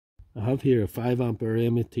I have here a 5 ampere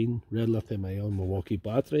M18 red lithium ion Milwaukee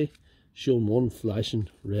battery, showing one flashing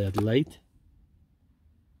red light.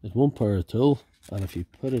 It won't power at all, and if you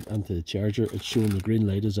put it into the charger, it's showing the green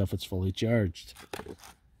light as if it's fully charged.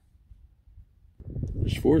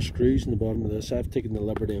 There's 4 screws in the bottom of this. I've taken the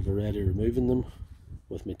liberty of already removing them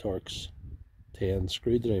with my Torx 10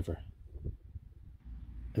 screwdriver.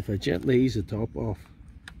 If I gently ease the top off,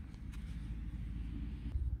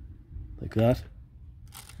 like that,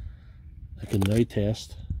 I can now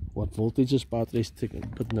test what voltage this battery is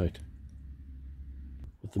putting out.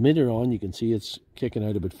 With the meter on, you can see it's kicking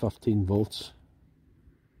out about 15 volts.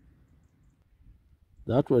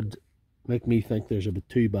 That would make me think there's about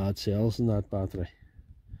 2 bad cells in that battery.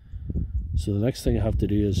 So the next thing I have to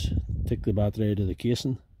do is take the battery out of the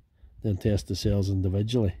casing, then test the cells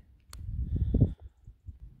individually.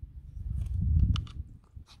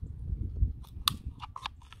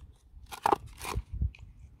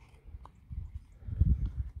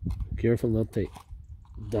 Careful not to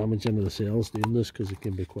damage into the cells doing this, because it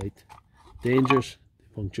can be quite dangerous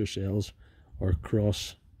to puncture cells or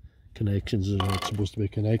cross connections that aren't supposed to be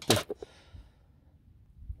connected.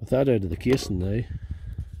 With that out of the casing now, we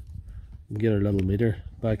can get our little meter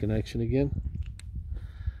back in action again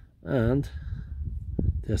and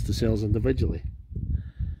test the cells individually.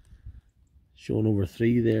 Showing over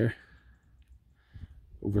 3 there,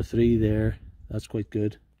 over 3 there, that's quite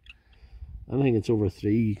good. Anything that's over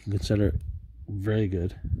 3 you can consider very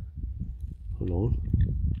good. Hold on.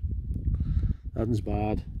 That one's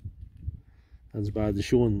bad. That's bad. They're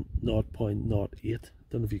showing 0.08.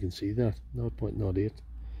 Don't know if you can see that. 0.08.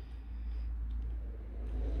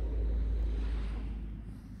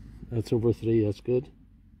 That's over 3. That's good.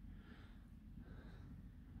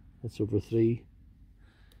 That's over 3.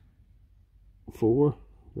 4.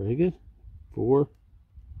 Very good. 4.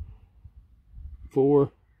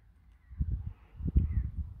 4.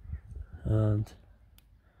 And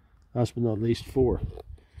last but not least, 4.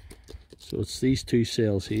 So it's these 2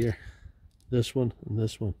 cells here, this one and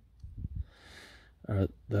this one,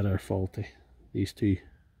 that are faulty. These 2.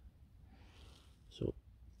 So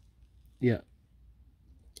yeah,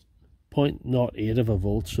 0.08 of a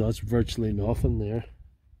volt, so that's virtually nothing there.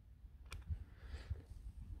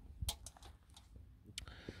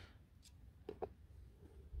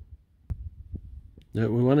 Now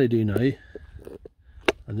what we want to do now,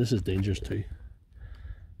 and this is dangerous too,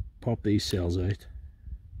 pop these cells out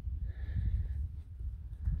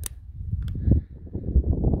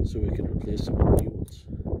so we can replace them with new ones.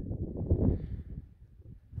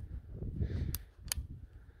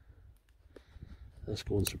 That's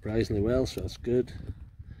going surprisingly well, so that's good.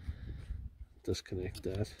 Disconnect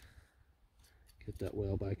that, get that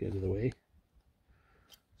well back out of the way,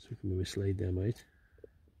 so we can maybe slide them out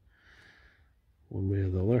one way or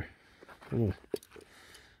the other. Anyway,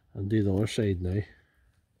 and do the other side now.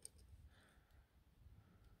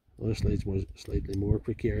 The other side's slightly more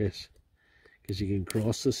precarious, because you can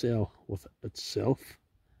cross the cell with itself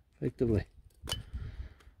effectively. If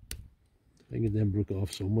I can get them broke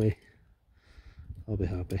off some way, I'll be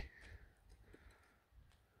happy.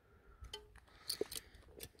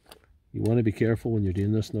 You want to be careful when you're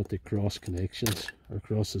doing this not to cross connections or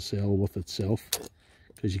cross the cell with itself,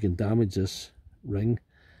 because you can damage this ring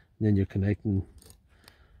and then you're connecting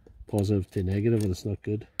positive to negative and it's not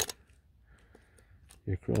good.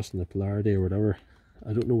 You're crossing the polarity or whatever.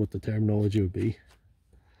 I don't know what the terminology would be,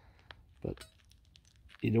 but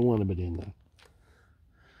you don't want to be doing that,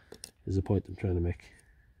 is the point I'm trying to make.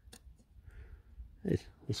 Right,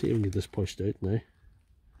 let's see if we can get this pushed out now.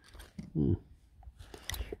 I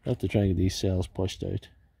have to try and get these cells pushed out.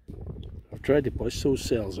 I've tried to push those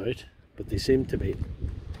cells out, but they seem to be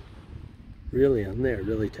really in there,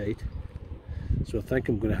 really tight. So I think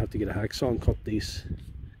I'm going to have to get a hacksaw and cut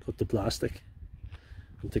the plastic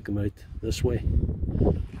and take them out this way.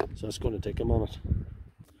 So that's going to take a minute.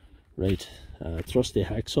 Right, trusty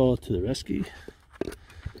hacksaw to the rescue,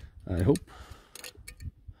 I hope.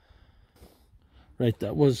 Right,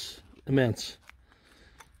 that was immense.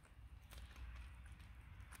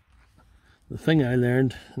 The thing I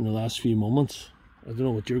learned in the last few moments, I don't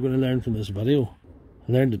know what you're going to learn from this video.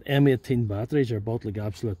 I learned that M18 batteries are built like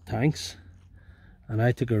absolute tanks, and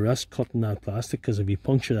I took a risk cutting that plastic, because if you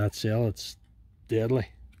puncture that cell it's deadly.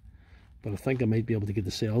 But I think I might be able to get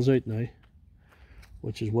the cells out now,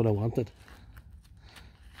 which is what I wanted.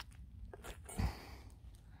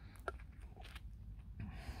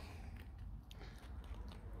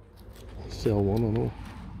 Cell 1, I know.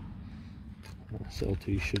 Cell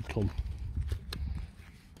 2 should come.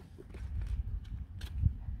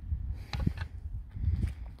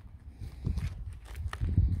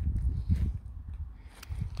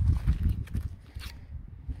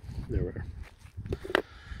 There we are.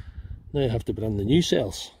 Now I have to put in the new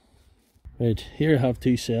cells. Right, here I have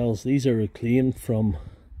two cells. These are reclaimed from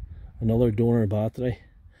another donor battery.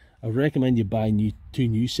 I would recommend you buy two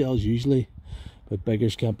new cells usually, but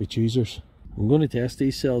beggars can't be choosers. I'm going to test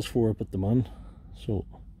these cells before I put them on. So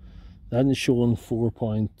that is showing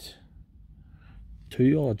 4.2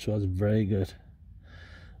 odd, so that's very good.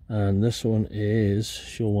 And this one is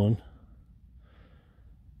showing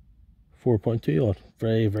 4.2 odd,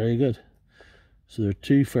 very, very good. So they're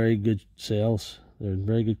two very good cells. They're in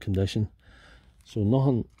very good condition. So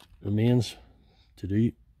nothing remains to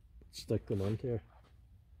do. Stick them on here.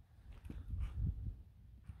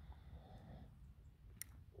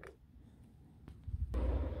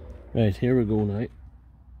 Right, here we go now.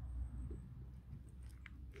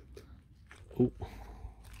 Oh,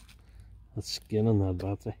 that's skin on that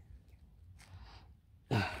battery.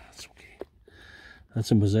 That's okay.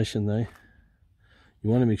 That's in position now. You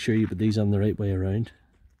want to make sure you put these on the right way around.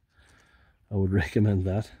 I would recommend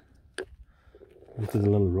that. Look at the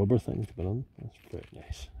little rubber thing to put on. That's very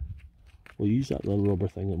nice. We'll use that little rubber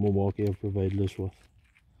thing that Milwaukee have provided us with.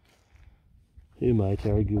 Who am I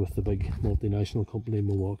to argue with the big multinational company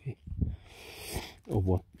Milwaukee of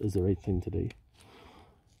what is the right thing to do?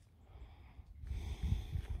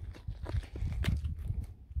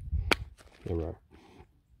 There we are.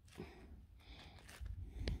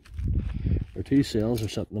 Our two cells are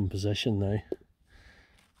sitting in position now.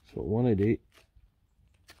 So what I want to do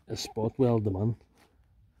is spot weld them in,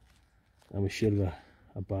 and we should have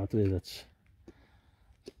a battery that's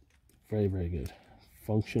very, very good,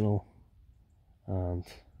 functional, and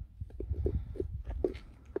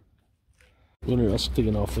I'm going to risk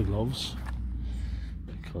taking off the gloves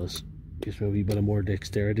because it gives me a wee bit of more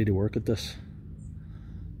dexterity to work at this.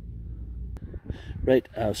 Right,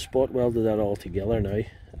 I've spot welded that all together now.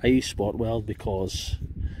 I use spot weld because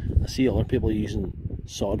I see other people using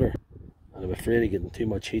solder, and I'm afraid of getting too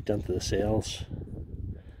much heat into the cells.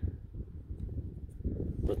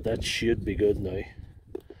 But that should be good now.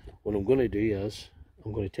 What I'm going to do is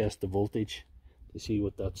I'm going to test the voltage to see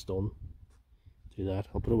what that's done. Do that.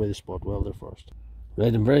 I'll put away the spot welder first.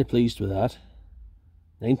 Right, I'm very pleased with that.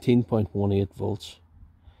 19.18 volts.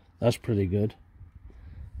 That's pretty good.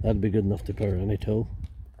 That'd be good enough to power any tool.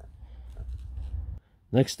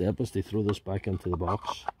 Next step is to throw this back into the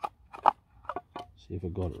box. See if I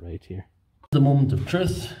got it right here. The moment of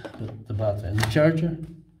truth, put the battery in the charger.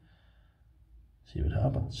 See what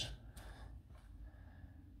happens.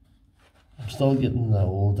 I'm still getting the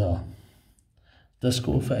old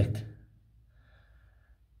disco effect,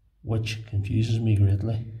 which confuses me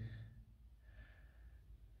greatly.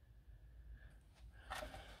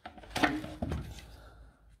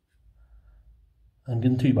 I'm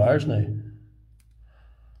getting 2 bars now.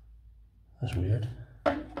 That's weird.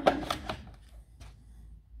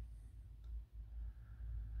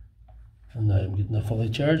 And now I'm getting a fully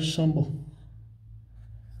charged symbol.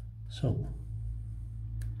 So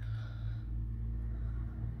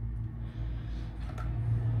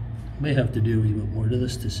may have to do a wee bit more to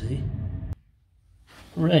this to see.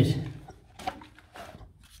 Right.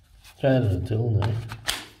 Try it on a tool now.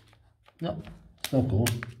 No, it's not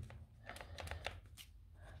going.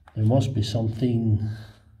 There must be something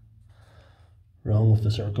wrong with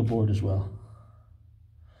the circuit board as well.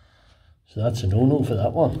 So that's a no-no for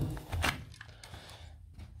that one.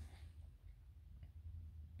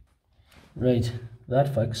 Right,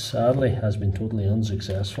 that fix sadly has been totally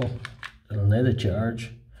unsuccessful. It'll neither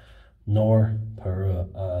charge nor power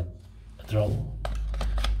a drill,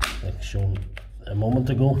 like shown a moment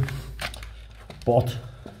ago. But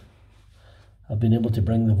I've been able to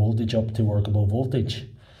bring the voltage up to workable voltage.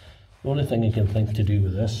 The only thing I can think to do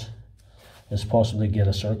with this is possibly get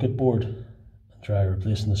a circuit board and try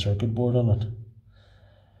replacing the circuit board on it.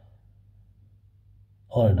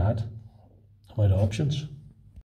 Other than that, I'm out of options.